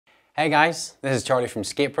Hey guys, this is Charlie from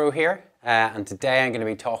SkatePro here, and today I'm going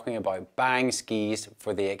to be talking about buying skis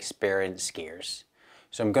for the experienced skiers.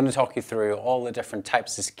 So I'm going to talk you through all the different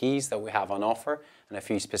types of skis that we have on offer and a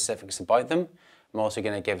few specifics about them. I'm also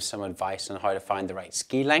going to give some advice on how to find the right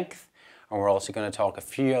ski length, and we're also going to talk a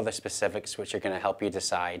few other specifics which are going to help you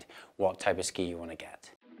decide what type of ski you want to get.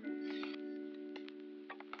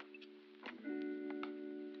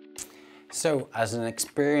 So, as an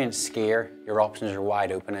experienced skier, your options are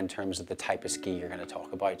wide open in terms of the type of ski you're going to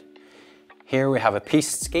talk about. Here we have a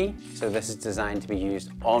piste ski, so this is designed to be used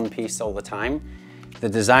on piste all the time. The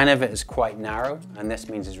design of it is quite narrow, and this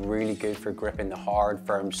means it's really good for gripping the hard,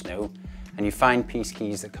 firm snow. And you find piste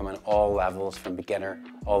skis that come in all levels, from beginner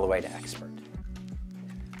all the way to expert.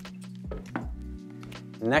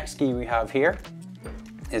 The next ski we have here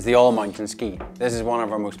is the all-mountain ski. This is one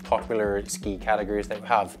of our most popular ski categories that we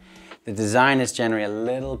have. The design is generally a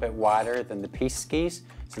little bit wider than the piste skis,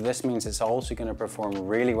 so this means it's also going to perform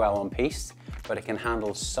really well on piste, but it can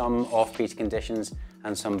handle some off-piste conditions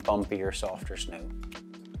and some bumpy or softer snow.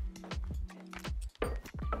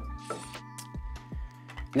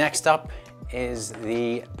 Next up is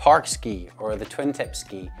the park ski, or the twin tip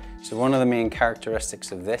ski. So one of the main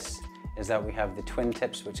characteristics of this is that we have the twin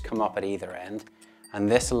tips which come up at either end, and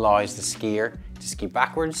this allows the skier to ski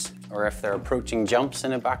backwards, or if they're approaching jumps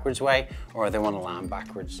in a backwards way, or they want to land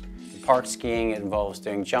backwards. In park skiing, it involves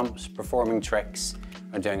doing jumps, performing tricks,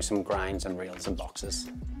 or doing some grinds on rails and boxes.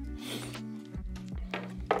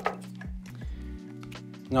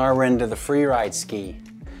 Now we're into the freeride ski.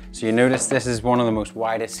 So you notice this is one of the most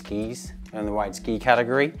widest skis in the wide ski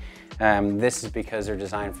category. This is because they're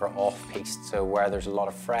designed for off-piste, so where there's a lot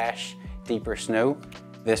of fresh, deeper snow,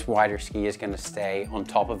 this wider ski is going to stay on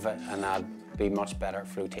top of it and that'll be much better at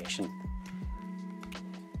flotation.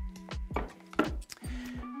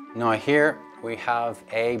 Now here we have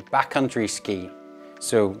a backcountry ski.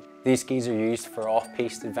 So these skis are used for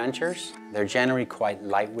off-piste adventures. They're generally quite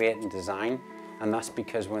lightweight in design, and that's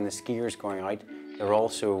because when the skier is going out, they're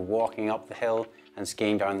also walking up the hill and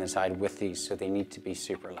skiing down the side with these, so they need to be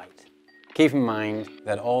super light. Keep in mind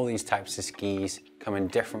that all these types of skis come in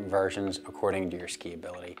different versions according to your ski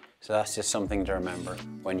ability. So that's just something to remember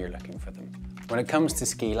when you're looking for them. When it comes to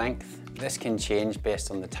ski length, this can change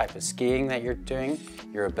based on the type of skiing that you're doing,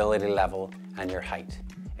 your ability level, and your height.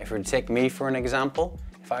 If you were to take me for an example,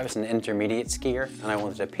 if I was an intermediate skier and I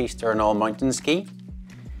wanted a piste or an all-mountain ski,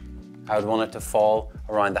 I would want it to fall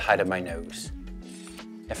around the height of my nose.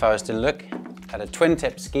 If I was to look at a twin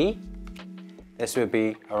tip ski, this would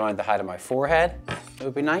be around the height of my forehead. It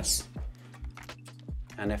would be nice.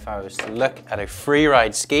 And if I was to look at a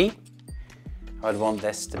freeride ski, I would want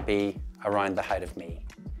this to be around the height of me.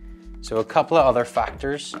 So a couple of other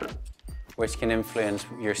factors which can influence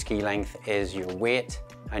your ski length is your weight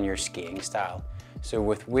and your skiing style. So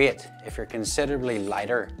with weight, if you're considerably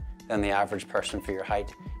lighter than the average person for your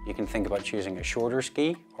height, you can think about choosing a shorter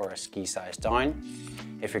ski or a ski size down.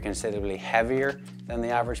 If you're considerably heavier than the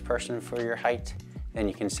average person for your height, then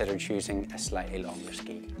you consider choosing a slightly longer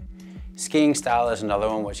ski. Skiing style is another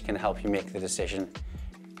one which can help you make the decision.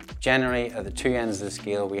 Generally, at the two ends of the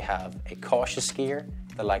scale, we have a cautious skier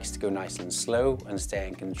that likes to go nice and slow and stay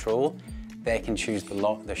in control. They can choose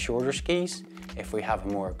the shorter skis. If we have a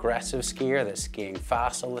more aggressive skier that's skiing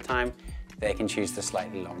fast all the time, they can choose the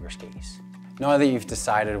slightly longer skis. Now that you've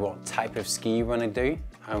decided what type of ski you want to do,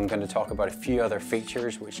 I'm going to talk about a few other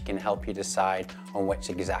features which can help you decide on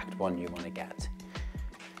which exact one you want to get.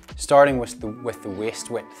 Starting with the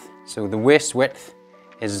waist width. So the waist width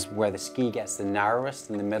is where the ski gets the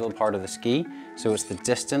narrowest in the middle part of the ski. So it's the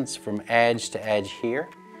distance from edge to edge here,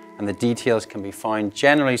 and the details can be found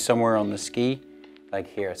generally somewhere on the ski, like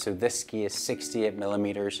here. So this ski is 68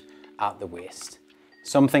 millimeters at the waist.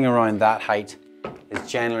 Something around that height is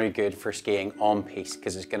generally good for skiing on piste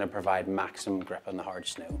because it's going to provide maximum grip on the hard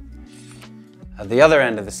snow. At the other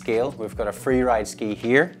end of the scale, we've got a freeride ski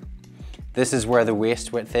here. This is where the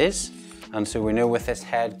waist width is, and so we know with this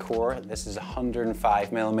head core, this is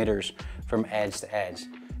 105 millimeters from edge to edge.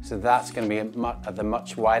 So that's going to be at the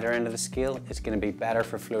much wider end of the scale. It's going to be better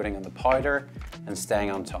for floating on the powder and staying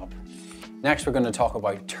on top. Next, we're going to talk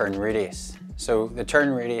about turn radius. So the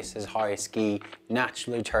turn radius is how a ski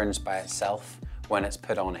naturally turns by itself when it's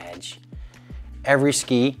put on edge. Every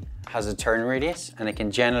ski has a turn radius, and it can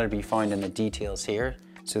generally be found in the details here.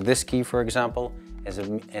 So this ski, for example, is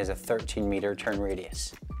a 13 meter turn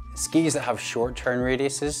radius. Skis that have short turn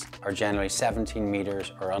radiuses are generally 17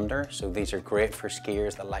 meters or under, so these are great for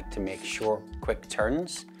skiers that like to make short, quick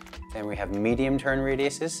turns. Then we have medium turn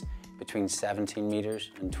radiuses between 17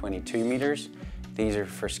 meters and 22 meters. These are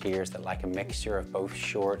for skiers that like a mixture of both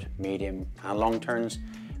short, medium and long turns.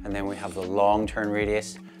 And then we have the long turn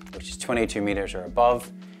radius, which is 22 meters or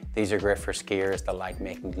above. These are great for skiers that like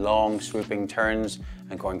making long swooping turns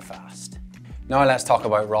and going fast. Now let's talk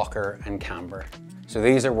about rocker and camber. So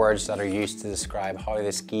these are words that are used to describe how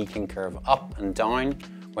the ski can curve up and down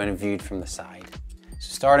when viewed from the side.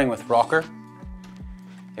 So starting with rocker,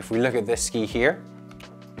 if we look at this ski here,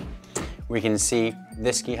 we can see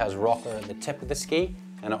this ski has rocker at the tip of the ski,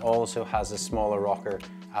 and it also has a smaller rocker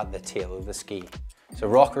at the tail of the ski. So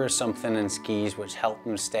rocker is something in skis which help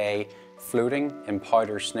them stay floating in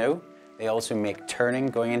powder snow. They also make turning,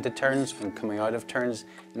 going into turns and coming out of turns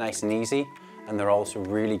nice and easy, and they're also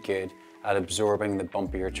really good at absorbing the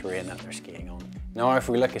bumpier terrain that they're skiing on. Now if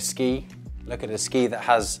we look at a ski that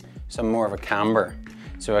has some more of a camber.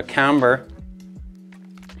 So a camber,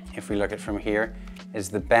 if we look at it from here, is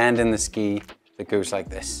the bend in the ski that goes like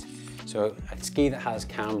this. So a ski that has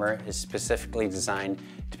camber is specifically designed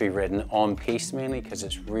to be ridden on piste mainly because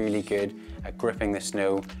it's really good at gripping the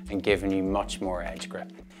snow and giving you much more edge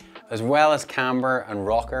grip. As well as camber and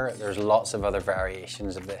rocker, there's lots of other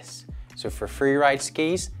variations of this. So for freeride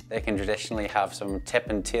skis, they can traditionally have some tip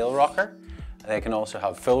and tail rocker. They can also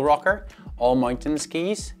have full rocker. All mountain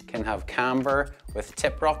skis can have camber with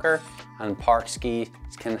tip rocker, and park skis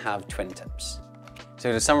can have twin tips.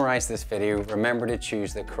 So to summarize this video, remember to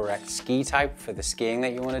choose the correct ski type for the skiing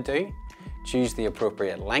that you want to do. Choose the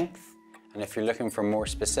appropriate length. And if you're looking for more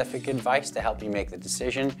specific advice to help you make the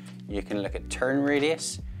decision, you can look at turn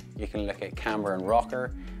radius, you can look at camber and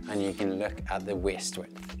rocker, and you can look at the waist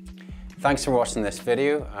width. Thanks for watching this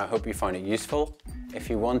video. I hope you found it useful. If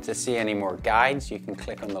you want to see any more guides, you can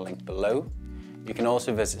click on the link below. You can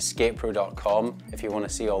also visit skatepro.com if you want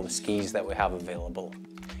to see all the skis that we have available.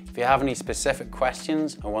 If you have any specific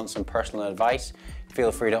questions or want some personal advice,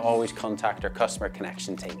 feel free to always contact our customer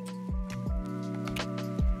connection team.